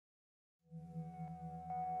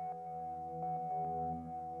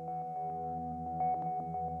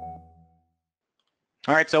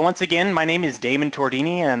All right, so once again, my name is Damon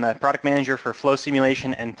Tordini, and I'm the product manager for flow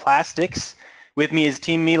simulation and plastics. With me is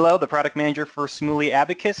Team Milo, the product manager for SIMULIA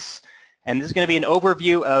Abaqus, and this is going to be an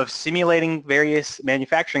overview of simulating various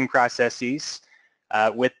manufacturing processes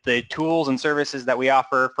with the tools and services that we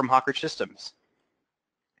offer from Hawkridge Systems.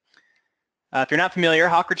 If you're not familiar,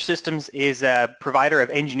 Hawkridge Systems is a provider of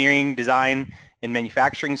engineering, design, and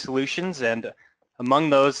manufacturing solutions, and among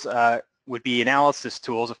those would be analysis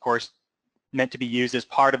tools, of course, meant to be used as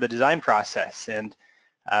part of the design process. And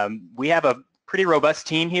we have a pretty robust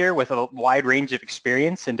team here with a wide range of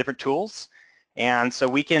experience in different tools. And so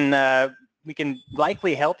we can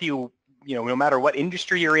likely help you, no matter what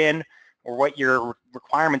industry you're in or what your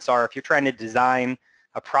requirements are, if you're trying to design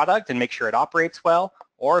a product and make sure it operates well,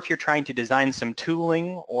 or if you're trying to design some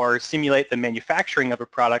tooling or simulate the manufacturing of a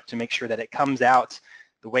product to make sure that it comes out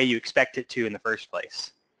the way you expect it to in the first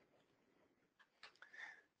place.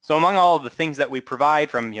 So among all of the things that we provide,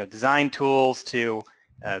 from design tools to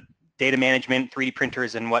data management, 3D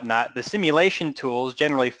printers and whatnot, the simulation tools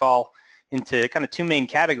generally fall into kind of two main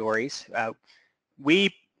categories.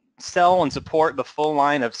 We sell and support the full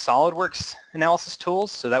line of SOLIDWORKS analysis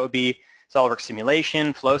tools, so that would be SOLIDWORKS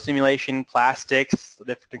simulation, flow simulation, plastics,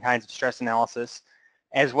 different kinds of stress analysis,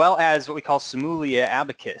 as well as what we call SIMULIA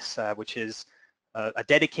Abaqus, which is a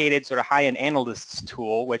dedicated sort of high-end analysts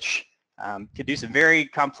tool, which could do some very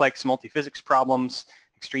complex multi-physics problems,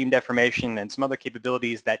 extreme deformation, and some other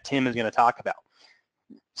capabilities that Tim is going to talk about.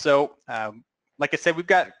 So, like I said, we've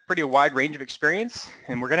got pretty wide range of experience,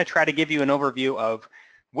 and we're going to try to give you an overview of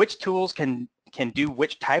which tools can do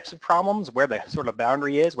which types of problems, where the sort of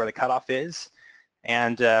boundary is, where the cutoff is,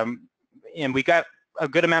 and we got a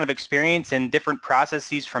good amount of experience in different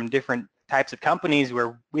processes from different types of companies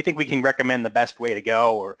where we think we can recommend the best way to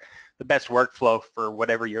go or the best workflow for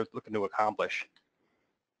whatever you're looking to accomplish.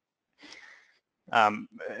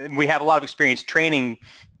 We have a lot of experience training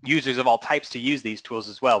users of all types to use these tools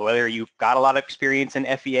as well, whether you've got a lot of experience in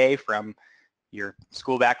FEA from your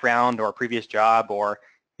school background or previous job, or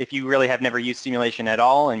if you really have never used simulation at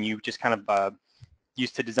all and you just kind of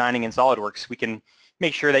used to designing in SOLIDWORKS, we can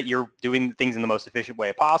make sure that you're doing things in the most efficient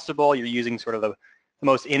way possible. You're using sort of the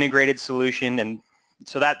most integrated solution, and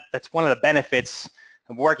so that's one of the benefits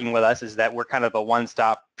of working with us, is that we're kind of a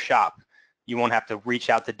one-stop shop. You won't have to reach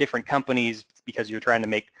out to different companies because you're trying to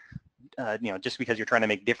make, just because you're trying to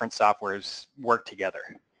make different softwares work together.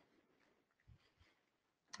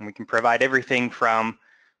 And we can provide everything from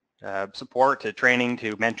support to training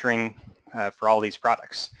to mentoring for all these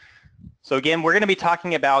products. So again, we're going to be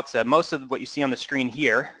talking about most of what you see on the screen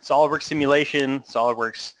here: SOLIDWORKS simulation,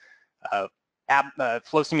 SOLIDWORKS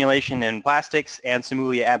flow simulation in plastics, and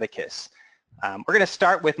SIMULIA Abaqus. We're going to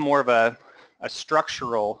start with more of a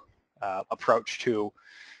structural approach to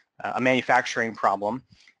a manufacturing problem.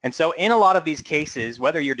 And so in a lot of these cases,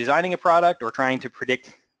 whether you're designing a product or trying to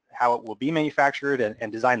predict how it will be manufactured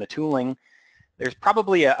and design the tooling, there's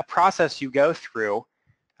probably a process you go through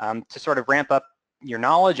to sort of ramp up your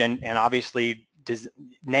knowledge and obviously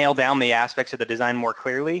nail down the aspects of the design more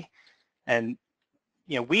clearly. And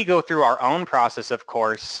we go through our own process, of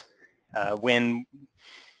course, when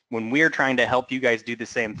we're trying to help you guys do the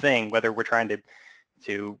same thing, whether we're trying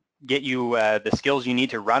to get you the skills you need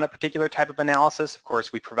to run a particular type of analysis. Of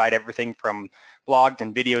course, we provide everything from blogs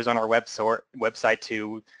and videos on our website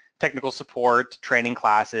to technical support, training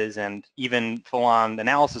classes, and even full-on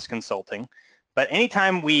analysis consulting. But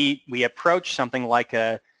anytime we approach something like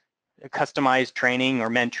a customized training or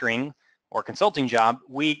mentoring or consulting job,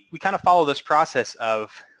 we kind of follow this process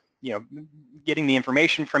of getting the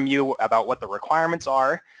information from you about what the requirements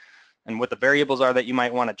are and what the variables are that you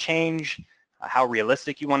might want to change, how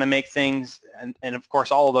realistic you want to make things, and of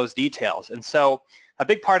course all of those details. And so a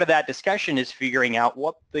big part of that discussion is figuring out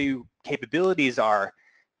what the capabilities are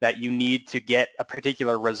that you need to get a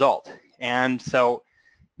particular result. And so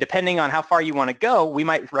depending on how far you want to go, we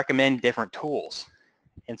might recommend different tools.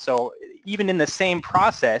 And so even in the same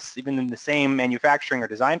process, even in the same manufacturing or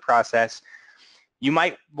design process, you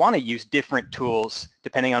might want to use different tools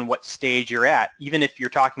depending on what stage you're at, even if you're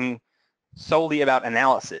talking solely about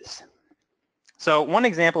analysis. So one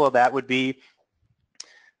example of that would be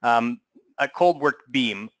a cold work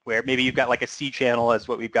beam, where maybe you've got like a C channel as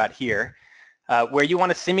what we've got here, where you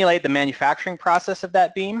want to simulate the manufacturing process of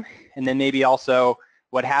that beam, and then maybe also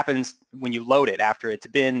what happens when you load it after it's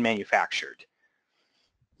been manufactured.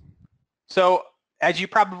 So as you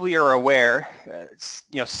probably are aware,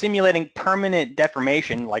 simulating permanent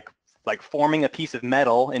deformation, like forming a piece of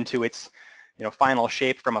metal into its final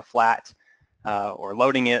shape from a flat, or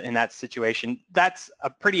loading it in that situation, that's a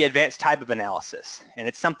pretty advanced type of analysis, and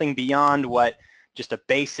it's something beyond what just a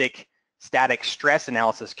basic static stress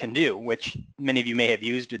analysis can do, which many of you may have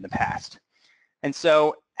used in the past. And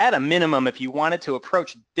so at a minimum, if you wanted to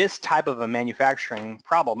approach this type of a manufacturing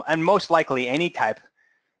problem, and most likely any type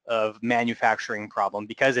of manufacturing problem,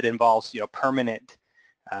 because it involves permanent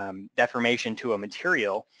deformation to a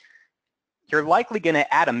material, you're likely going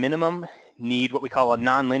to, at a minimum, need what we call a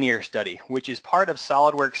nonlinear study, which is part of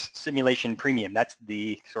SOLIDWORKS Simulation Premium. That's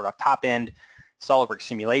the sort of top-end SOLIDWORKS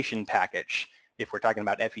simulation package if we're talking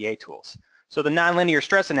about FEA tools. So the nonlinear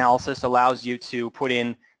stress analysis allows you to put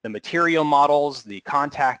in the material models, the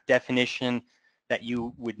contact definition that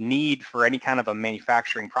you would need for any kind of a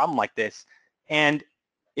manufacturing problem like this, and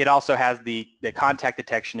it also has the contact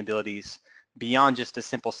detection abilities beyond just a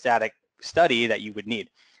simple static study that you would need.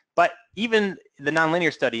 But even the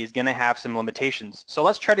nonlinear study is going to have some limitations. So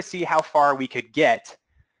let's try to see how far we could get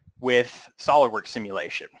with SOLIDWORKS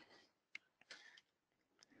simulation.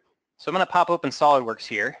 So I'm going to pop open SOLIDWORKS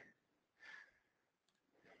here.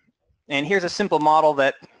 And here's a simple model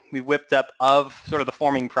that we whipped up of sort of the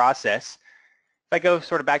forming process. If I go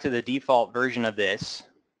sort of back to the default version of this,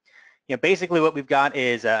 basically what we've got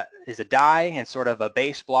is a die and sort of a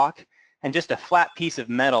base block and just a flat piece of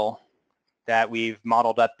metal that we've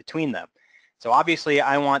modeled up between them. So obviously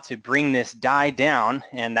I want to bring this die down,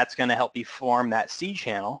 and that's going to help me form that C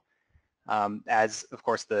channel as, of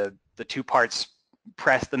course, the two parts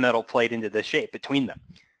press the metal plate into the shape between them.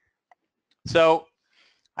 So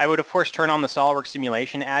I would, of course, turn on the SOLIDWORKS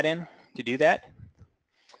simulation add-in to do that.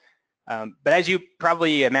 But as you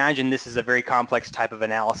probably imagine, this is a very complex type of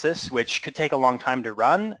analysis, which could take a long time to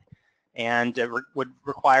run and would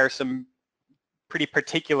require some pretty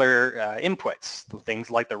particular inputs,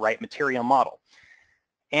 things like the right material model.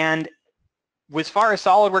 And as far as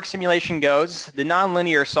SOLIDWORKS simulation goes, the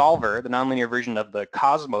nonlinear solver, the nonlinear version of the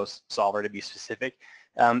Cosmos solver to be specific,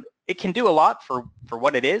 it can do a lot for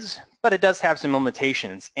what it is, but it does have some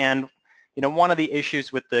limitations. And one of the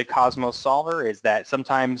issues with the Cosmos solver is that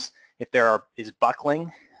sometimes if there is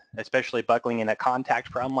buckling, especially buckling in a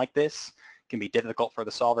contact problem like this, can be difficult for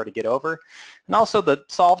the solver to get over. And also the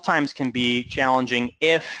solve times can be challenging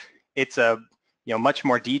if it's a much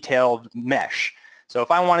more detailed mesh. So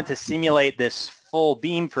if I wanted to simulate this full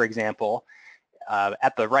beam, for example,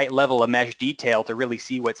 at the right level of mesh detail to really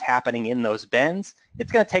see what's happening in those bends,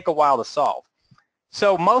 it's going to take a while to solve.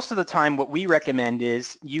 So most of the time what we recommend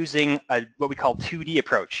is using what we call 2D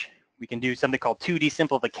approach. We can do something called 2D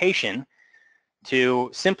simplification to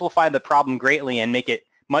simplify the problem greatly and make it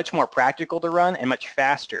much more practical to run and much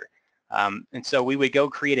faster. And so we would go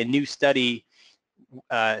create a new study,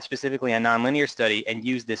 specifically a nonlinear study, and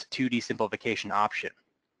use this 2D simplification option.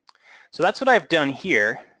 So that's what I've done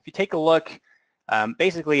here. If you take a look,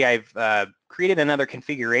 basically I've created another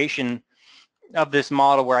configuration of this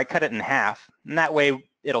model where I cut it in half, and that way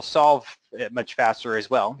it'll solve much faster as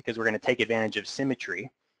well, because we're going to take advantage of symmetry.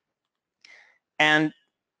 And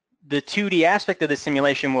the 2D aspect of the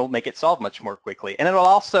simulation will make it solve much more quickly. And it'll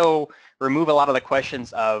also remove a lot of the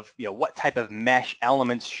questions of, what type of mesh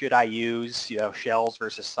elements should I use, shells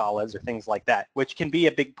versus solids or things like that, which can be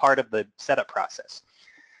a big part of the setup process.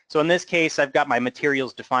 So in this case, I've got my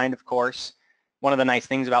materials defined, of course. One of the nice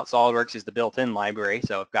things about SOLIDWORKS is the built-in library.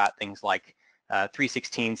 So I've got things like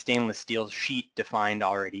 316 stainless steel sheet defined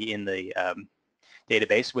already in the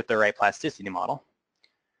database with the right plasticity model.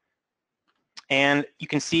 And you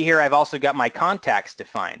can see here I've also got my contacts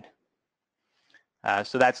defined.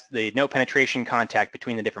 So that's the no penetration contact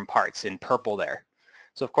between the different parts in purple there.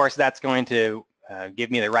 So of course that's going to give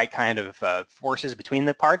me the right kind of forces between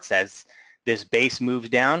the parts as this base moves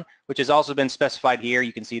down, which has also been specified here.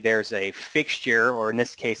 You can see there's a fixture, or in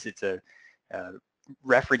this case it's a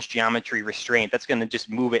reference geometry restraint that's going to just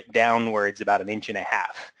move it downwards about 1.5 inches.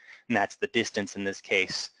 And that's the distance in this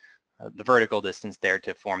case, the vertical distance there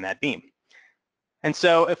to form that beam. And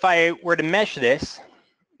so if I were to mesh this,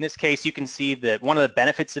 in this case you can see that one of the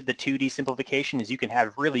benefits of the 2D simplification is you can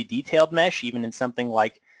have really detailed mesh even in something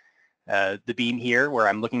like the beam here where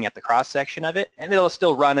I'm looking at the cross section of it, and it'll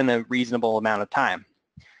still run in a reasonable amount of time.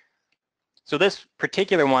 So this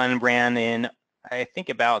particular one ran in, I think,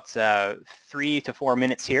 about 3 to 4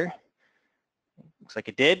 minutes here. Looks like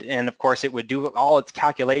it did, and of course it would do all its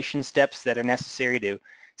calculation steps that are necessary to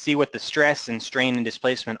see what the stress and strain and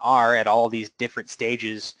displacement are at all these different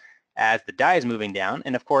stages as the die is moving down,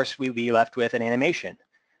 and of course we'd be left with an animation,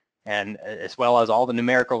 and as well as all the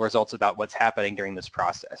numerical results about what's happening during this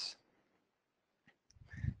process.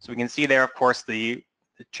 So we can see there, of course, the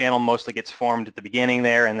channel mostly gets formed at the beginning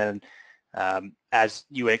there, and then as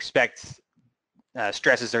you would expect,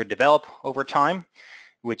 stresses are developed over time.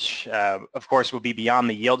 which of course will be beyond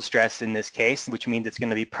the yield stress in this case, which means it's going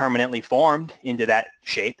to be permanently formed into that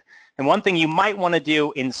shape. And one thing you might want to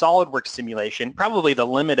do in SOLIDWORKS simulation, probably the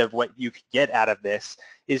limit of what you could get out of this,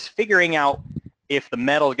 is figuring out if the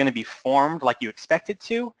metal is going to be formed like you expect it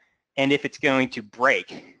to, and if it's going to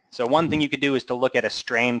break. So one thing you could do is to look at a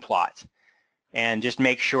strain plot and just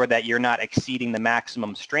make sure that you're not exceeding the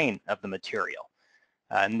maximum strain of the material.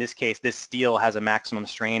 In this case, this steel has a maximum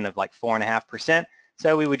strain of like 4.5%,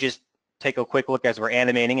 so we would just take a quick look as we're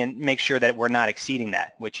animating and make sure that we're not exceeding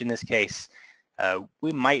that, which in this case,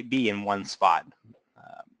 we might be in one spot.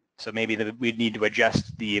 So maybe we'd need to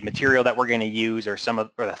adjust the material that we're going to use, or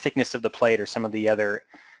or the thickness of the plate, or some of the other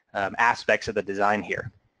aspects of the design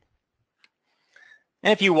here.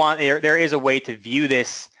 And if you want, there is a way to view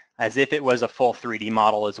this as if it was a full 3D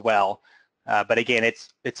model as well. But again,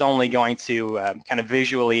 it's only going to kind of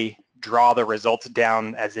visually draw the results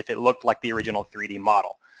down as if it looked like the original 3D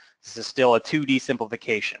model. This is still a 2D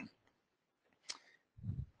simplification.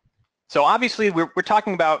 So obviously, we're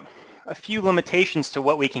talking about a few limitations to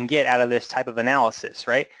what we can get out of this type of analysis,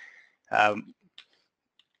 right?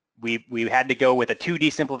 We had to go with a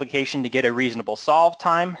 2D simplification to get a reasonable solve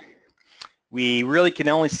time. We really can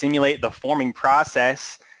only simulate the forming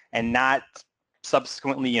process and not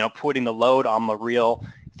subsequently, putting the load on the real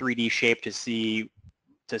 3D shape to see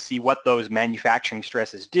what those manufacturing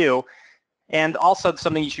stresses do. And also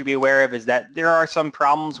something you should be aware of is that there are some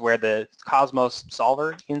problems where the Cosmos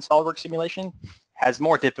solver in SOLIDWORKS simulation has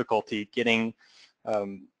more difficulty getting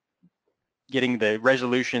the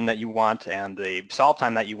resolution that you want and the solve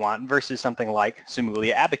time that you want versus something like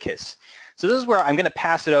SIMULIA Abaqus. So this is where I'm going to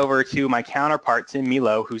pass it over to my counterpart, Tim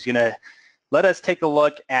Milo, who's going to let us take a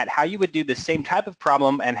look at how you would do the same type of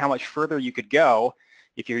problem and how much further you could go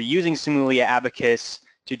if you're using SIMULIA Abaqus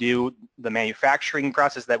to do the manufacturing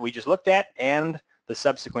process that we just looked at and the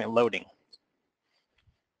subsequent loading.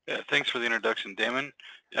 Yeah, thanks for the introduction, Damon.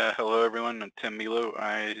 Hello, everyone. I'm Tim Milo.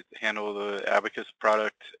 I handle the Abaqus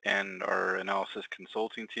product and our analysis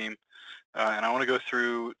consulting team. And I want to go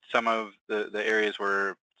through some of the areas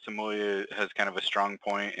where SIMULIA has kind of a strong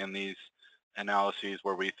point in these analyses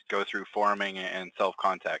where we go through forming and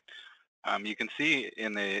self-contact. You can see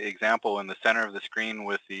in the example in the center of the screen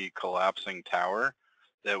with the collapsing tower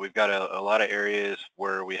that we've got a lot of areas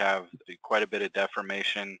where we have quite a bit of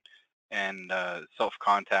deformation and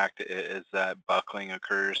self-contact as that buckling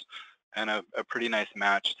occurs, and a pretty nice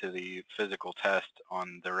match to the physical test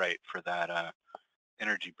on the right for that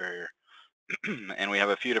energy barrier. And we have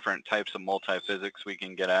a few different types of multi-physics we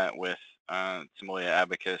can get at with SIMULIA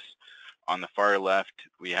Abaqus. On the far left,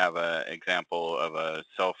 we have an example of a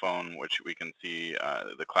cell phone, which we can see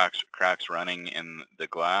the cracks running in the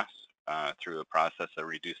glass through a process of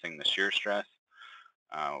reducing the shear stress,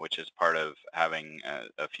 which is part of having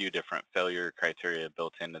a few different failure criteria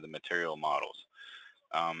built into the material models.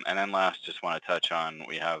 And then last, just want to touch on,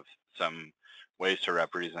 we have some ways to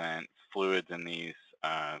represent fluids in these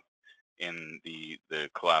in the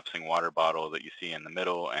collapsing water bottle that you see in the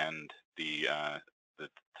middle, and the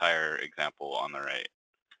tire example on the right.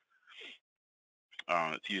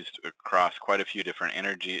 It's used across quite a few different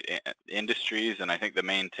energy industries, and I think the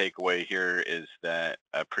main takeaway here is that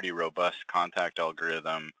a pretty robust contact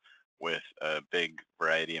algorithm with a big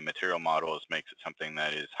variety of material models makes it something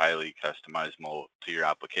that is highly customizable to your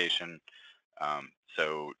application.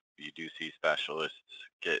 So you do see specialists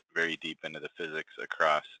get very deep into the physics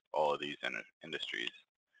across all of these industries.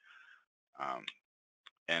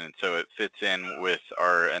 And so it fits in with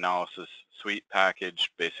our analysis suite package,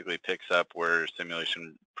 basically picks up where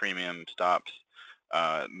Simulation Premium stops,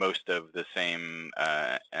 most of the same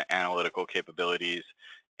analytical capabilities,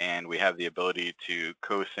 and we have the ability to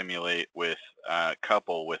co-simulate with,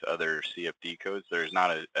 couple with other CFD codes. There's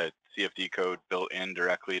not a CFD code built in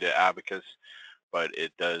directly to Abaqus, but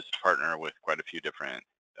it does partner with quite a few different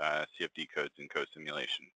CFD codes in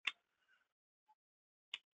co-simulation.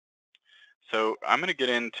 So I'm going to get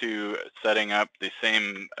into setting up the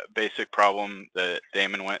same basic problem that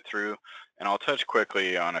Damon went through, and I'll touch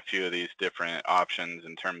quickly on a few of these different options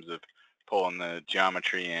in terms of pulling the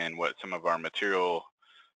geometry in, what some of our material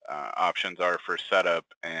options are for setup,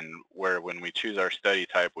 and where when we choose our study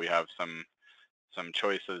type, we have some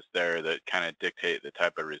choices there that kind of dictate the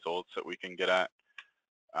type of results that we can get at.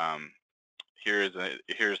 Here's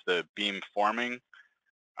the beam forming.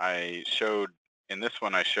 In this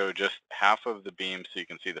one, I show just half of the beam so you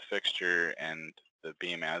can see the fixture and the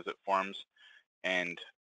beam as it forms. And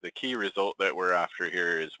the key result that we're after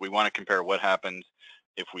here is we want to compare what happens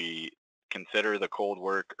if we consider the cold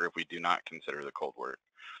work or if we do not consider the cold work.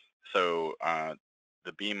 So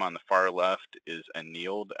the beam on the far left is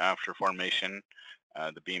annealed after formation.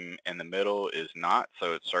 The beam in the middle is not,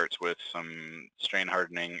 so it starts with some strain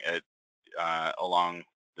hardening along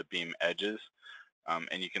the beam edges.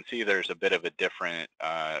 And you can see there's a bit of a different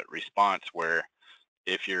response where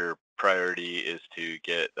if your priority is to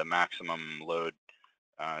get the maximum load,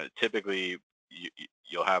 typically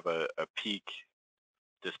you'll have a peak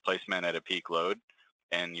displacement at a peak load,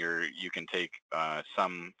 and you can take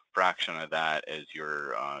some fraction of that as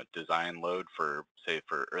your design load for, say,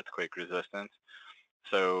 for earthquake resistance.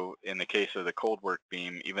 So in the case of the cold work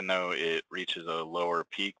beam, even though it reaches a lower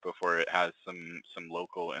peak before it has some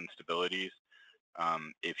local instabilities,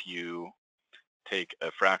 if you take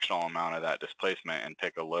a fractional amount of that displacement and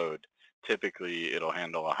pick a load, typically it'll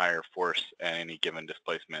handle a higher force at any given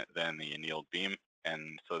displacement than the annealed beam,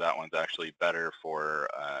 and so that one's actually better for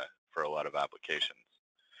a lot of applications.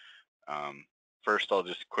 First, I'll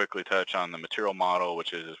just quickly touch on the material model,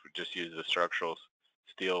 which is we just use the structural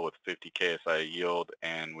steel with 50 KSI yield,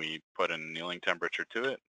 and we put an annealing temperature to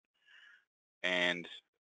it. And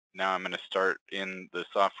now I'm going to start in the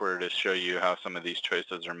software to show you how some of these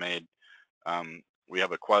choices are made. We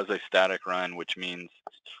have a quasi-static run, which means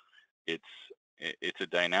it's a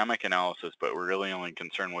dynamic analysis, but we're really only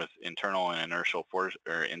concerned with internal and inertial force,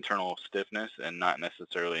 or internal stiffness, and not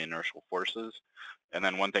necessarily inertial forces. And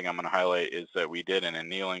then one thing I'm going to highlight is that we did an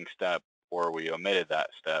annealing step, or we omitted that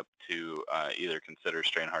step to either consider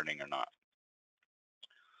strain hardening or not.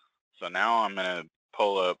 So now I'm going to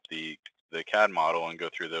pull up the CAD model and go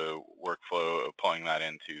through the workflow of pulling that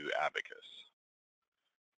into Abaqus.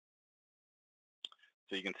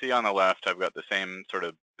 So you can see on the left, I've got the same sort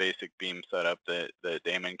of basic beam setup that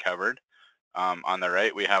Damon covered. On the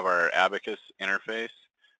right, we have our Abaqus interface.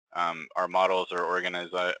 Our models are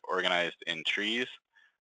organized in trees.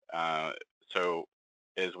 So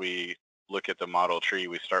as we look at the model tree,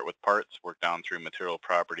 we start with parts, work down through material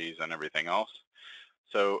properties and everything else.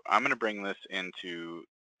 So I'm going to bring this into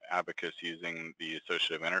Abaqus using the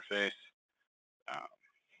associative interface.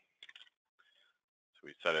 So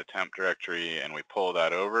we set a temp directory and we pull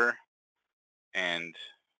that over. And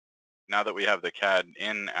now that we have the CAD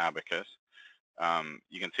in Abaqus,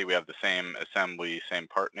 you can see we have the same assembly, same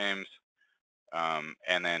part names,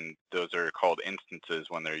 and then those are called instances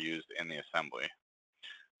when they're used in the assembly.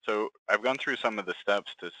 So I've gone through some of the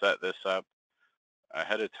steps to set this up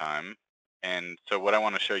ahead of time, and so what I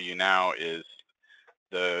want to show you now is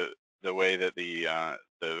the way that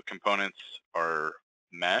the components are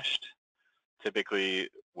meshed. Typically,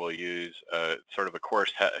 we'll use sort of a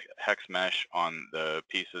coarse hex mesh on the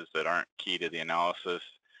pieces that aren't key to the analysis,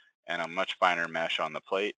 and a much finer mesh on the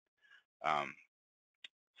plate.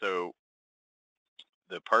 So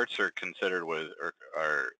the parts are considered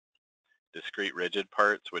are discrete rigid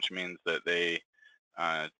parts, which means that they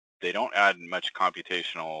don't add much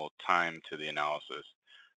computational time to the analysis,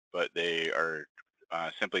 but they are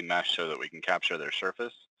simply meshed so that we can capture their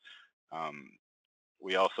surface.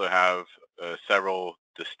 We also have several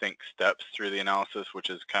distinct steps through the analysis, which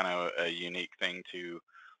is kind of a unique thing to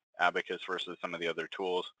Abaqus versus some of the other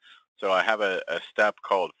tools. So I have a step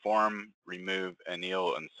called form, remove,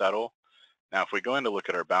 anneal, and settle. Now, if we go in to look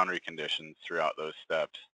at our boundary conditions throughout those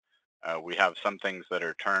steps, we have some things that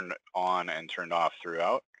are turned on and turned off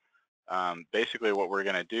throughout. Basically, what we're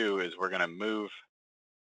going to do is we're going to move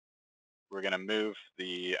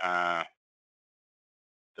the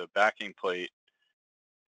backing plate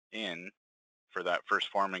in for that first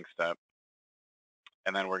forming step,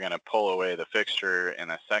 and then we're going to pull away the fixture in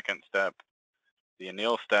a second step. The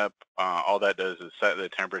anneal step, all that does is set the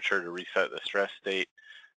temperature to reset the stress state,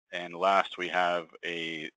 and last we have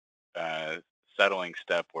a settling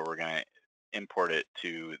step where we're going to import it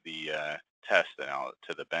to the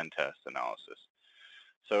bend test analysis.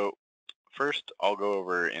 So first I'll go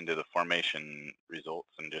over into the formation results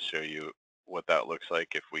and just show you what that looks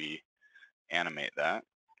like if we animate that.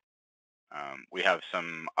 We have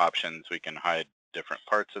some options. We can hide different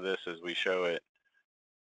parts of this as we show it,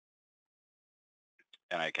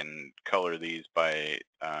 and I can color these by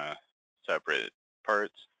separate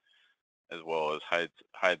parts, as well as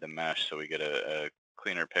hide the mesh so we get a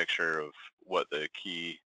cleaner picture of what the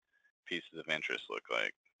key pieces of interest look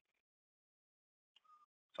like.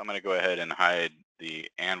 So I'm going to go ahead and hide the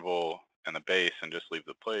anvil and the base and just leave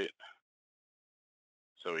the plate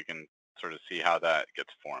so we can sort of see how that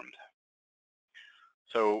gets formed.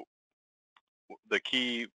 So the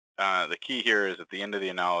key here is at the end of the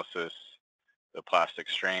analysis, the plastic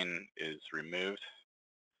strain is removed.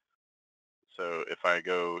 So if I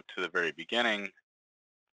go to the very beginning,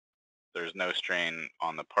 there's no strain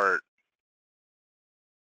on the part.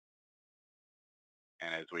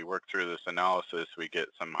 And as we work through this analysis, we get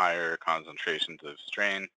some higher concentrations of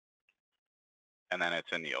strain, and then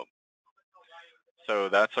it's in yield. So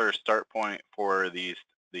that's our start point for the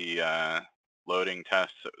loading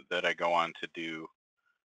tests that I go on to do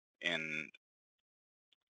in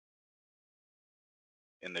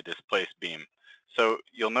the displaced beam. So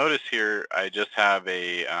you'll notice here I just have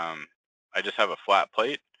a flat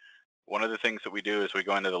plate. One of the things that we do is we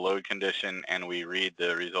go into the load condition and we read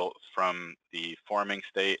the results from the forming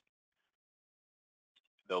state.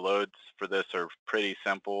 The loads for this are pretty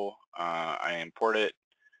simple. I import it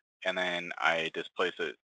and then I displace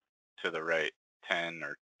it to the right 10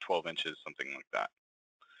 or 12 inches, something like that.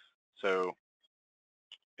 So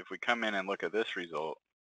if we come in and look at this result,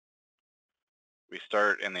 we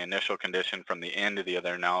start in the initial condition from the end of the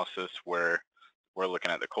other analysis where we're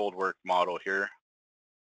looking at the cold work model here,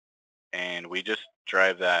 and we just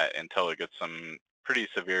drive that until it gets some pretty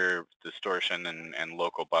severe distortion and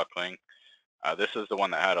local buckling. This is the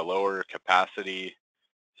one that had a lower capacity,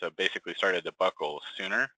 so basically started to buckle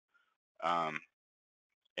sooner.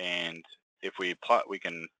 And if we plot, we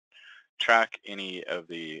can track any of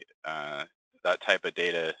the that type of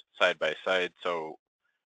data side by side. So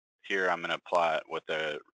here I'm going to plot what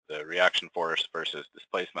the reaction force versus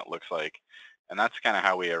displacement looks like, and that's kind of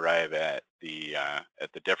how we arrive at the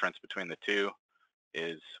difference between the two.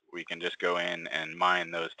 Is we can just go in and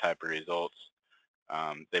mine those type of results.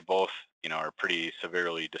 They both, are pretty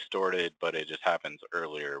severely distorted, but it just happens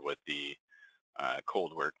earlier with the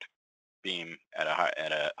cold worked beam at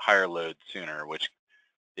a higher load sooner. Which,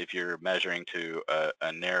 if you're measuring to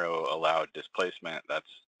a narrow allowed displacement,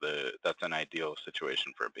 that's an ideal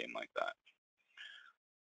situation for a beam like that.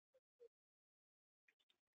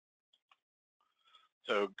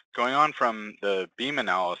 So going on from the beam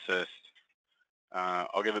analysis,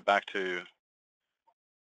 I'll give it back to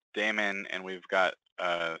Damon, and we've got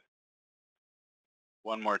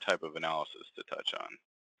one more type of analysis to touch on.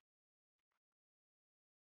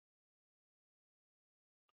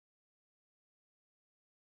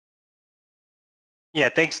 Yeah,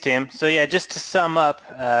 thanks, Tim. So yeah, just to sum up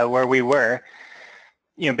where we were,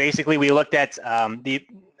 basically we looked at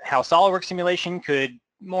how SOLIDWORKS simulation could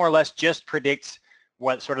more or less just predict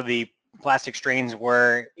what sort of the plastic strains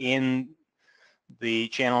were in the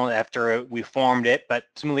channel after we formed it, but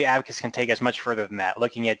SIMULIA Abaqus can take us much further than that,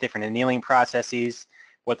 looking at different annealing processes,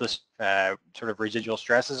 what the sort of residual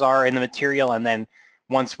stresses are in the material, and then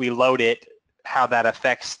once we load it, how that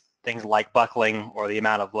affects things like buckling or the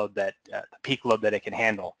amount of load that, the peak load that it can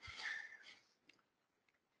handle.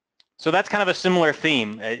 So that's kind of a similar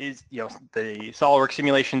theme. The SOLIDWORKS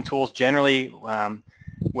simulation tools generally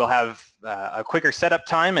will have a quicker setup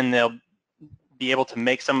time, and they'll be able to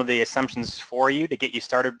make some of the assumptions for you to get you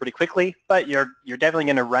started pretty quickly, but you're definitely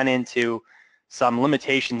going to run into some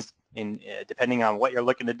limitations in depending on what you're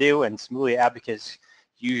looking to do, and SIMULIA Abaqus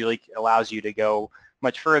usually allows you to go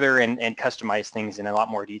much further and customize things in a lot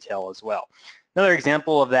more detail as well. Another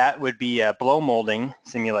example of that would be a blow molding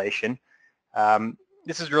simulation.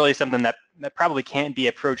 This is really something that probably can't be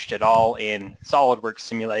approached at all in SOLIDWORKS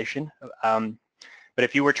simulation. But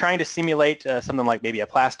if you were trying to simulate something like maybe a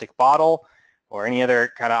plastic bottle or any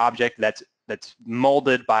other kind of object that's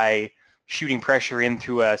molded by shooting pressure in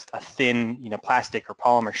through a thin, plastic or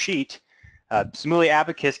polymer sheet, SIMULIA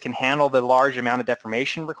Abaqus can handle the large amount of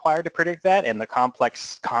deformation required to predict that and the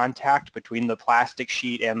complex contact between the plastic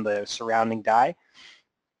sheet and the surrounding die.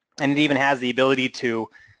 And it even has the ability to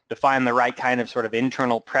define the right kind of sort of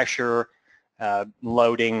internal pressure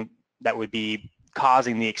loading that would be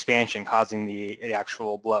causing the expansion, causing the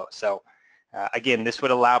actual blow. So again, this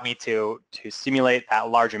would allow me to simulate that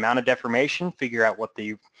large amount of deformation, figure out what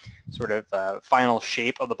the sort of final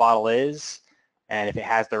shape of the bottle is, and if it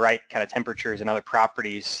has the right kind of temperatures and other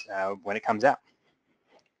properties when it comes out.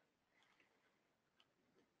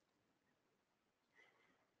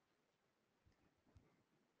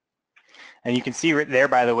 And you can see right there,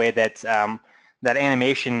 by the way, that that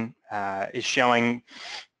animation is showing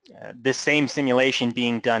this same simulation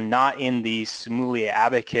being done not in the SIMULIA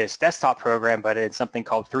Abaqus desktop program, but in something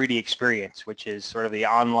called 3D Experience, which is sort of the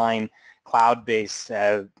online cloud-based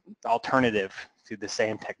alternative to the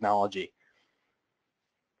same technology.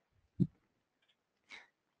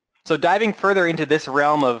 So diving further into this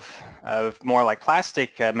realm of more like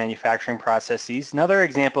plastic manufacturing processes, another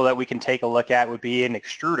example that we can take a look at would be an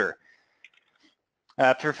extruder.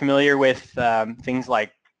 If you're familiar with things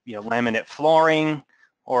like laminate flooring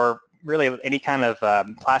or really any kind of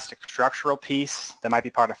plastic structural piece that might be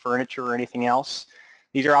part of furniture or anything else,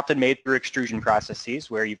 these are often made through extrusion processes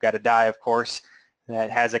where you've got a die, of course,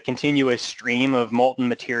 that has a continuous stream of molten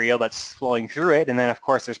material that's flowing through it, and then of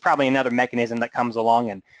course there's probably another mechanism that comes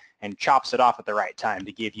along and chops it off at the right time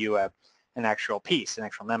to give you an actual piece, an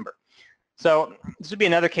actual member. So this would be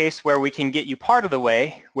another case where we can get you part of the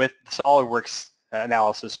way with SOLIDWORKS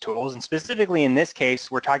analysis tools, and specifically in this case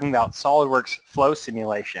we're talking about SOLIDWORKS flow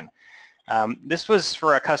simulation. This was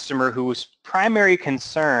for a customer whose primary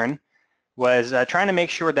concern was trying to make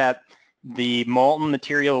sure that the molten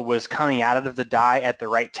material was coming out of the die at the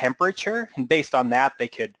right temperature, and based on that they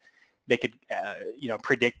could you know,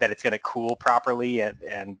 predict that it's going to cool properly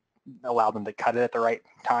and allow them to cut it at the right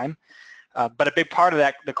time. But a big part of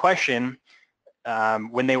that, the question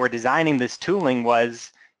when they were designing this tooling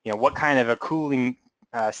was, you know, what kind of a cooling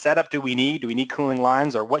setup do we need? Do we need cooling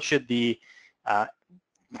lines, or what should the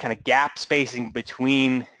kind of gap spacing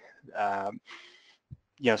between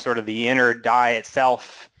you know, sort of the inner die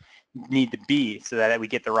itself need to be, so that we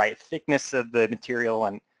get the right thickness of the material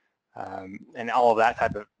and all of that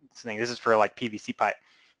type of thing. This is for like PVC pipe,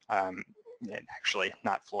 actually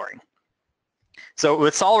not flooring. So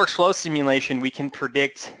with SOLIDWORKS flow simulation, we can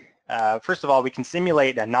predict, first of all, we can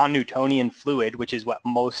simulate a non-Newtonian fluid, which is what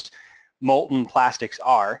most molten plastics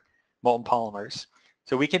are, molten polymers.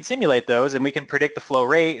 So we can simulate those, and we can predict the flow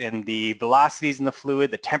rate and the velocities in the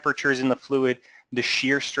fluid, the temperatures in the fluid, the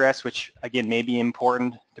shear stress, which again may be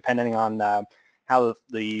important depending on how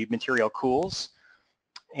the material cools.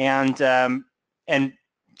 And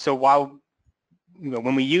so while, you know,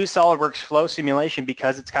 when we use SOLIDWORKS flow simulation,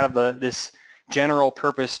 because it's kind of this general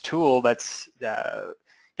purpose tool that's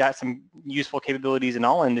got some useful capabilities in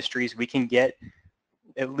all industries, we can get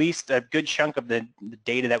at least a good chunk of the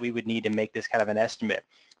data that we would need to make this kind of an estimate.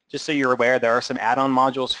 Just so you're aware, there are some add-on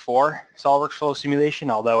modules for SOLIDWORKS flow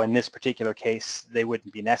simulation, although in this particular case they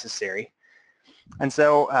wouldn't be necessary. And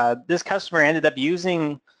so this customer ended up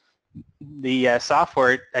using the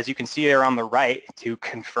software, as you can see there on the right, to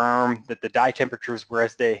confirm that the die temperatures were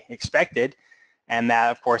as they expected, and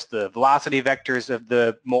that, of course, the velocity vectors of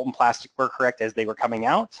the molten plastic were correct as they were coming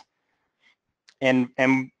out. And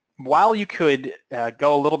while you could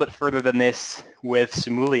go a little bit further than this with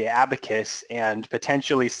SIMULIA Abaqus and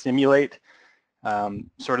potentially simulate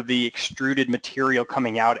sort of the extruded material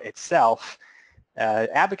coming out itself,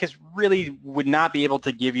 Abaqus really would not be able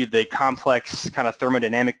to give you the complex kind of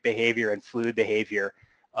thermodynamic behavior and fluid behavior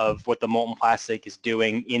of what the molten plastic is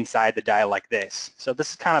doing inside the die like this. So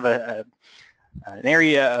this is kind of an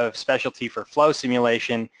area of specialty for flow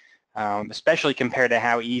simulation, especially compared to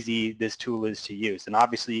how easy this tool is to use. And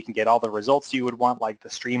obviously you can get all the results you would want, like the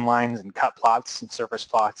streamlines and cut plots and surface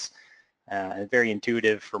plots, and very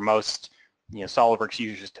intuitive for most, you know, SOLIDWORKS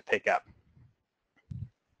users to pick up.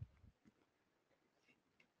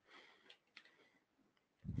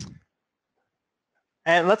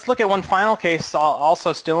 And let's look at one final case,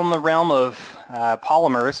 also still in the realm of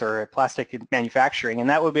polymers or plastic manufacturing, and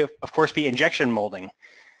that would be, of course, be injection molding.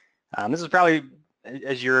 This is probably,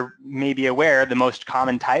 as you're maybe aware, the most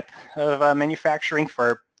common type of manufacturing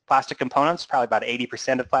for plastic components. Probably about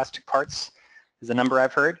 80% of plastic parts is the number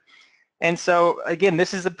I've heard. And so again,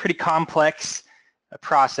 this is a pretty complex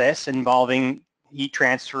process involving heat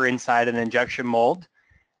transfer inside an injection mold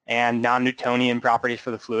and non-Newtonian properties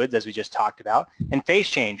for the fluids, as we just talked about, and phase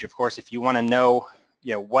change. Of course, if you want to know,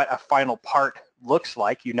 what a final part looks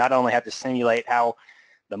like, you not only have to simulate how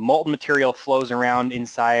the molten material flows around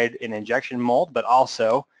inside an injection mold, but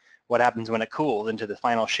also what happens when it cools into the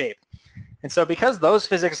final shape. And so because those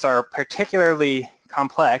physics are particularly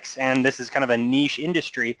complex, and this is kind of a niche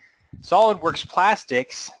industry, SOLIDWORKS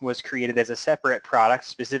Plastics was created as a separate product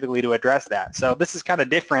specifically to address that. So this is kind of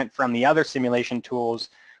different from the other simulation tools,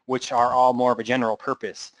 which are all more of a general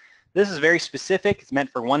purpose. This is very specific. It's meant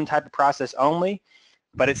for one type of process only,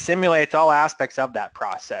 but it simulates all aspects of that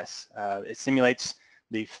process. It simulates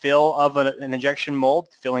the fill of an injection mold,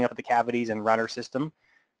 filling up the cavities and rudder system,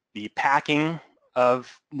 the packing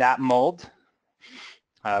of that mold,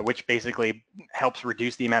 which basically helps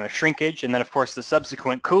reduce the amount of shrinkage, and then of course the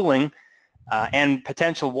subsequent cooling and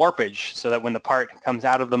potential warpage, so that when the part comes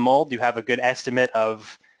out of the mold, you have a good estimate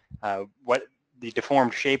of what the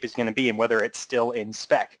deformed shape is going to be and whether it's still in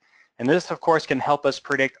spec. And this, of course, can help us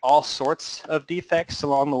predict all sorts of defects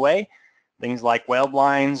along the way, things like weld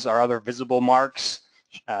lines or other visible marks,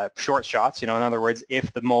 short shots, in other words,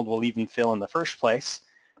 if the mold will even fill in the first place.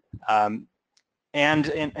 And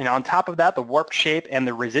on top of that, the warp shape and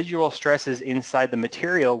the residual stresses inside the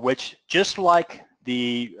material, which, just like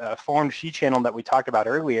the formed sheet channel that we talked about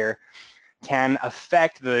earlier, can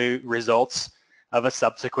affect the results of a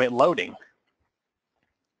subsequent loading.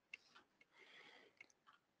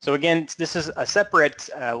 So again, this is a separate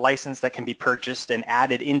license that can be purchased and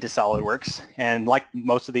added into SOLIDWORKS. And like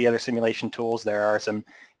most of the other simulation tools, there are some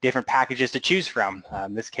different packages to choose from.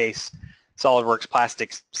 In this case, SOLIDWORKS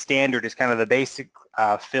Plastics Standard is kind of the basic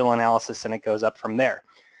fill analysis, and it goes up from there.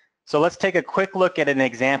 So let's take a quick look at an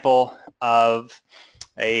example of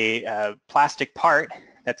a plastic part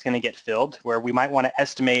that's going to get filled, where we might want to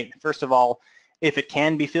estimate, first of all, if it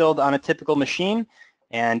can be filled on a typical machine,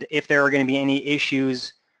 and if there are going to be any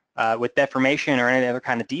issues with deformation or any other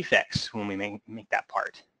kind of defects when we make that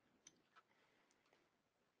part.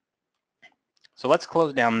 So let's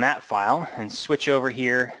close down that file and switch over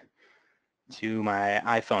here to my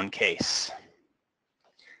iPhone case.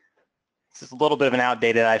 This is a little bit of an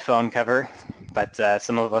outdated iPhone cover, but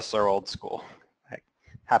some of us are old school. I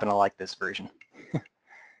happen to like this version.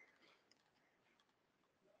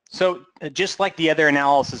 So just like the other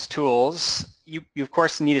analysis tools, you of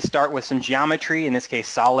course need to start with some geometry, in this case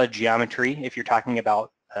solid geometry if you're talking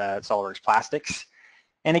about SOLIDWORKS plastics.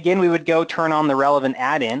 And again, we would go turn on the relevant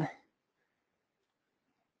add-in.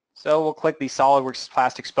 So we'll click the SOLIDWORKS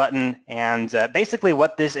plastics button, and basically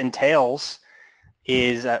what this entails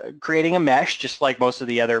is creating a mesh, just like most of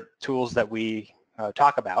the other tools that we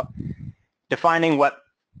talk about, defining what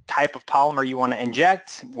type of polymer you want to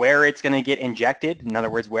inject, where it's going to get injected, in other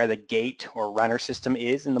words, where the gate or runner system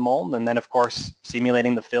is in the mold, and then of course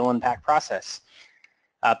simulating the fill and pack process.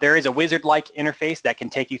 There is a wizard-like interface that can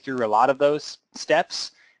take you through a lot of those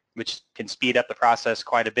steps, which can speed up the process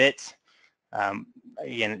quite a bit.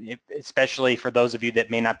 Again, especially for those of you that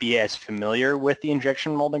may not be as familiar with the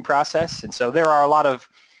injection molding process. And so there are a lot of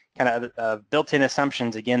kind of built-in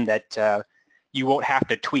assumptions, again, that you won't have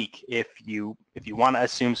to tweak if you want to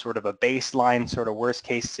assume sort of a baseline sort of worst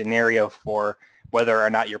case scenario for whether or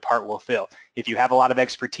not your part will fill. If you have a lot of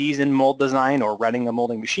expertise in mold design or running a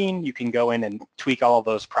molding machine, you can go in and tweak all of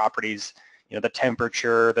those properties, you know, the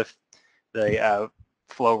temperature, the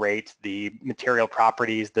flow rate, the material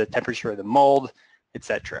properties, the temperature of the mold,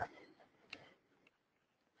 etc.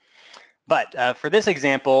 But for this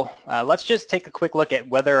example, let's just take a quick look at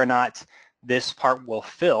whether or not this part will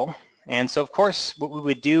fill. And so of course what we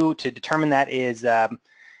would do to determine that is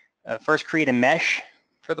first create a mesh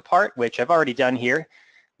for the part, which I've already done here.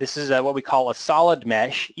 This is what we call a solid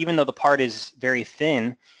mesh, even though the part is very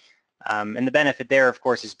thin. And the benefit there, of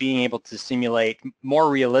course, is being able to simulate more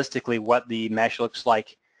realistically what the mesh looks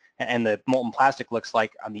like and the molten plastic looks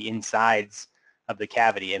like on the insides of the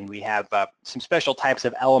cavity. And we have some special types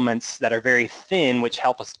of elements that are very thin which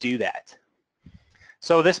help us do that.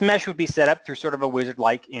 So this mesh would be set up through sort of a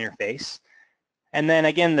wizard-like interface. And then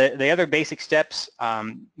again, the other basic steps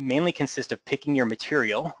mainly consist of picking your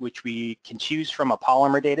material, which we can choose from a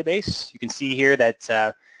polymer database. You can see here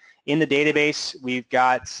that in the database we've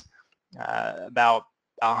got about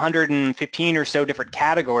 115 or so different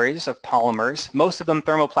categories of polymers, most of them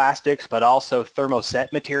thermoplastics, but also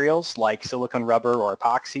thermoset materials like silicone rubber or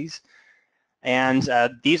epoxies. And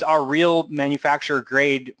these are real manufacturer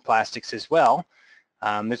grade plastics as well.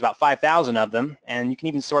 There's about 5,000 of them, and you can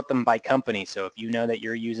even sort them by company. So if you know that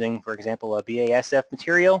you're using, for example, a BASF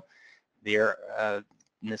material, there,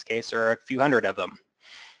 in this case, there are a few hundred of them.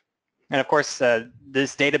 And of course,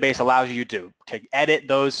 this database allows you to edit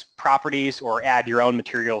those properties or add your own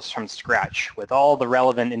materials from scratch with all the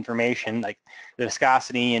relevant information like the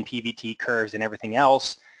viscosity and PVT curves and everything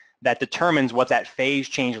else that determines what that phase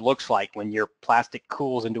change looks like when your plastic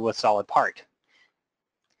cools into a solid part.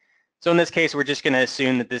 So in this case, we're just going to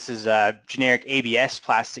assume that this is a generic ABS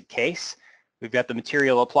plastic case. We've got the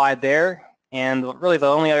material applied there, and really the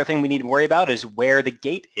only other thing we need to worry about is where the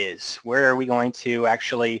gate is. Where are we going to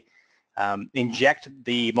actually inject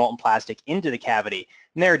the molten plastic into the cavity?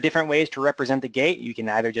 And there are different ways to represent the gate. You can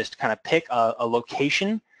either just kind of pick a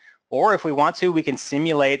location, or if we want to, we can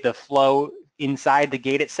simulate the flow inside the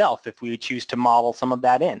gate itself if we choose to model some of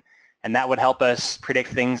that in. And that would help us predict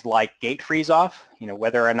things like gate freeze-off, you know,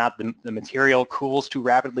 whether or not the material cools too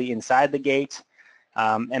rapidly inside the gate,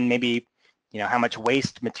 and maybe, you know, how much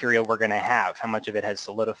waste material we're going to have, how much of it has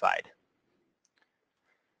solidified.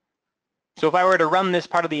 So if I were to run this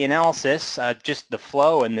part of the analysis, just the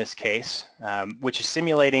flow in this case, which is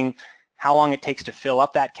simulating how long it takes to fill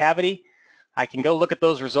up that cavity, I can go look at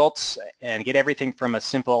those results and get everything from a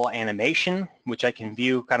simple animation, which I can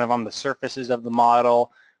view kind of on the surfaces of the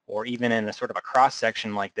model, or even in a sort of a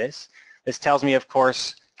cross-section like this. This tells me, of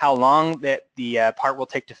course, how long that the part will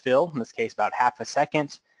take to fill, in this case about half a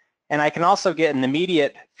second. And I can also get an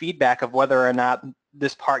immediate feedback of whether or not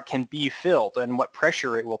this part can be filled and what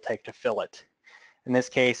pressure it will take to fill it. In this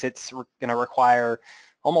case, it's going to require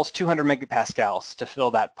almost 200 megapascals to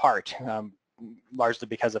fill that part. largely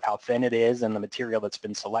because of how thin it is and the material that's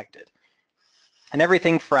been selected. And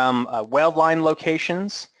everything from weld line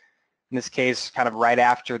locations, in this case kind of right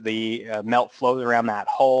after the melt flows around that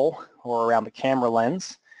hole or around the camera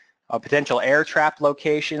lens, potential air trap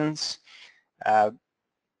locations,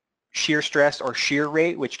 shear stress or shear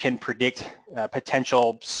rate, which can predict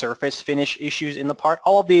potential surface finish issues in the part.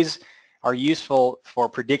 All of these are useful for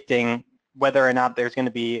predicting whether or not there's going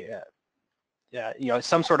to be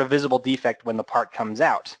some sort of visible defect when the part comes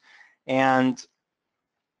out. And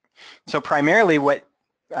so primarily what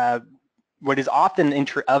is often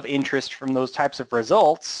of interest from those types of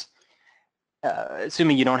results,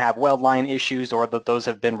 assuming you don't have weld line issues or that those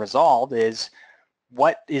have been resolved, is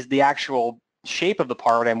what is the actual shape of the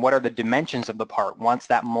part and what are the dimensions of the part once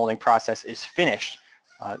that molding process is finished.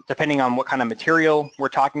 Depending on what kind of material we're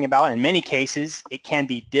talking about, in many cases it can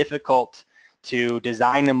be difficult to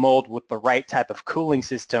design a mold with the right type of cooling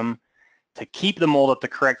system to keep the mold at the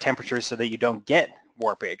correct temperature so that you don't get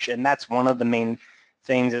warpage. And that's one of the main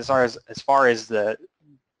things as far as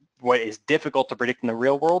what is difficult to predict in the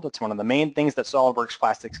real world. It's one of the main things that SOLIDWORKS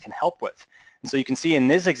plastics can help with. And so you can see in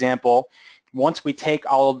this example, once we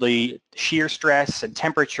take all of the shear stress and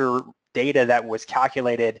temperature data that was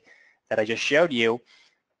calculated that I just showed you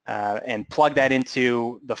and plug that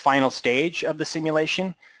into the final stage of the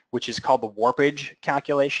simulation, which is called the warpage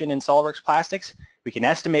calculation in SOLIDWORKS plastics, we can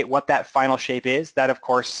estimate what that final shape is. That, of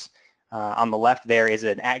course, on the left there is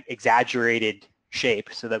an exaggerated shape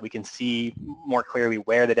so that we can see more clearly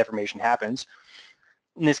where the deformation happens.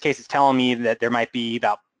 In this case, it's telling me that there might be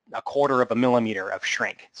about 1/4 of a millimeter of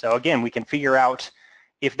shrink. So again, we can figure out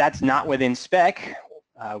if that's not within spec,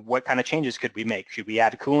 what kind of changes could we make? Should we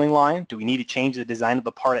add a cooling line? Do we need to change the design of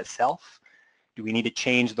the part itself? Do we need to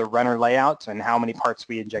change the runner layout and how many parts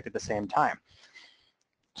we inject at the same time?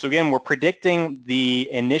 So again, we're predicting the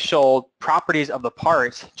initial properties of the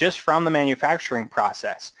part just from the manufacturing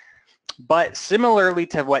process. But similarly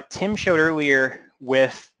to what Tim showed earlier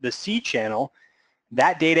with the C channel,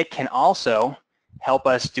 that data can also help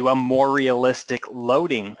us do a more realistic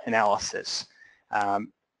loading analysis.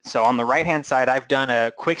 So on the right-hand side, I've done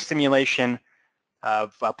a quick simulation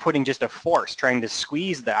of putting just a force, trying to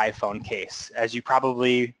squeeze the iPhone case, as you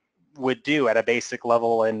probably would do at a basic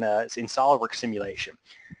level in SOLIDWORKS simulation.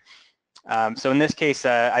 So in this case,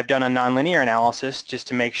 I've done a nonlinear analysis just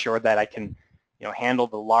to make sure that I can handle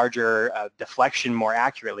the larger deflection more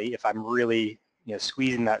accurately if I'm really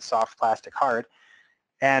squeezing that soft plastic hard.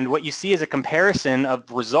 And what you see is a comparison of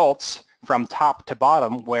results from top to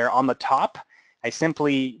bottom, where on the top, I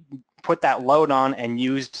simply put that load on and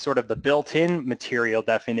used sort of the built-in material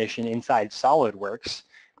definition inside SOLIDWORKS,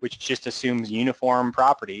 which just assumes uniform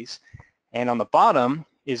properties. And on the bottom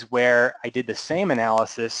is where I did the same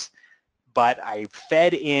analysis, but I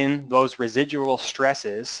fed in those residual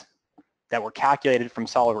stresses that were calculated from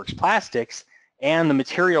SOLIDWORKS plastics and the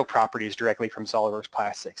material properties directly from SOLIDWORKS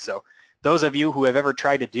plastics. So those of you who have ever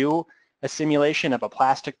tried to do a simulation of a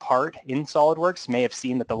plastic part in SOLIDWORKS may have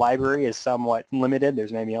seen that the library is somewhat limited.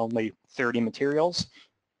 There's maybe only 30 materials.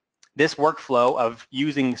 This workflow of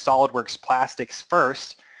using SOLIDWORKS plastics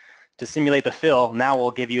first to simulate the fill now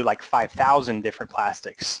will give you like 5,000 different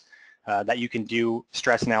plastics that you can do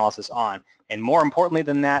stress analysis on. And more importantly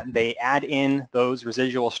than that, they add in those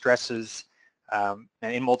residual stresses and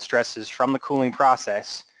in-mold stresses from the cooling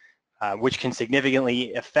process, which can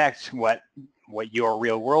significantly affect what your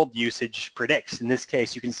real-world usage predicts. In this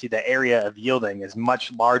case, you can see the area of yielding is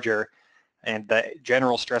much larger and the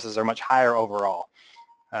general stresses are much higher overall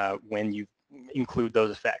when you include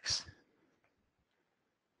those effects.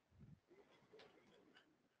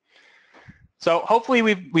 So hopefully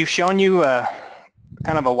we've shown you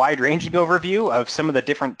kind of a wide-ranging overview of some of the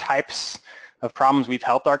different types of problems we've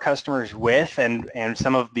helped our customers with and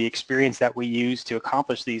some of the experience that we use to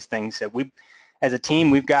accomplish these things. That as a team,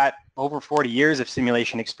 we've got over 40 years of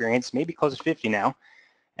simulation experience, maybe close to 50 now.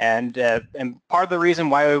 And part of the reason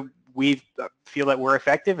why we feel that we're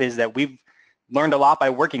effective is that we've learned a lot by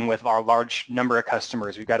working with our large number of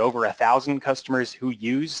customers. We've got over 1,000 customers who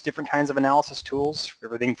use different kinds of analysis tools,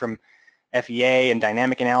 everything from FEA and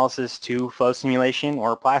dynamic analysis to flow simulation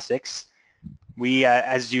or plastics. We,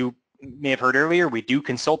 as you may have heard earlier, we do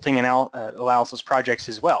consulting analysis projects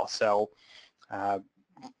as well. So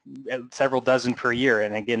several dozen per year.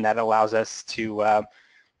 And again, that allows us to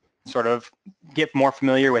sort of get more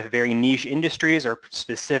familiar with very niche industries or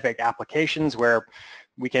specific applications where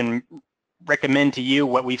we can recommend to you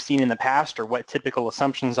what we've seen in the past or what typical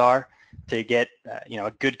assumptions are to get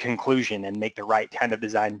a good conclusion and make the right kind of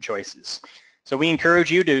design choices. So we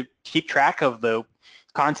encourage you to keep track of the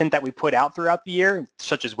content that we put out throughout the year,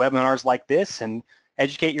 such as webinars like this, and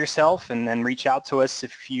educate yourself, and then reach out to us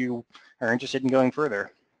if you are interested in going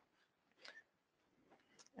further.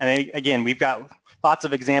 And again, we've got lots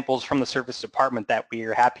of examples from the service department that we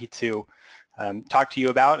are happy to talk to you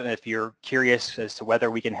about, and if you're curious as to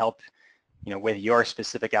whether we can help, with your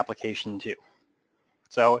specific application too.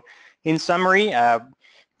 So in summary,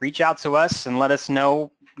 reach out to us and let us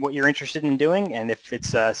know what you're interested in doing, and if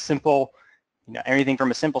it's a simple, anything from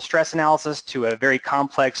a simple stress analysis to a very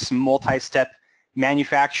complex multi-step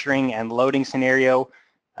manufacturing and loading scenario,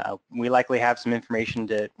 we likely have some information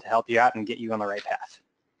to help you out and get you on the right path.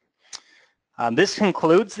 This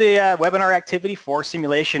concludes the webinar activity for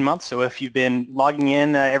Simulation Month, so if you've been logging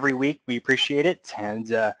in every week, we appreciate it,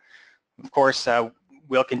 and of course,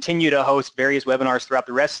 we'll continue to host various webinars throughout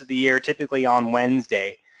the rest of the year, typically on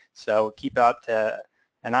Wednesday, so keep out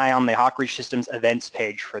an eye on the Hawk Reach Systems events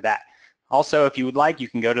page for that. Also, if you would like, you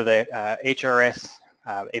can go to the HRS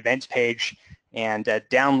events page and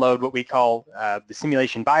download what we call the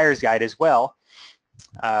Simulation Buyer's Guide as well,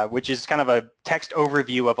 which is kind of a text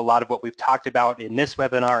overview of a lot of what we've talked about in this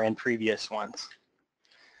webinar and previous ones.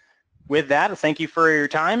 With that, thank you for your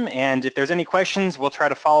time, and if there's any questions, we'll try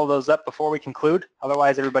to follow those up before we conclude.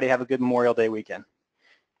 Otherwise, everybody have a good Memorial Day weekend.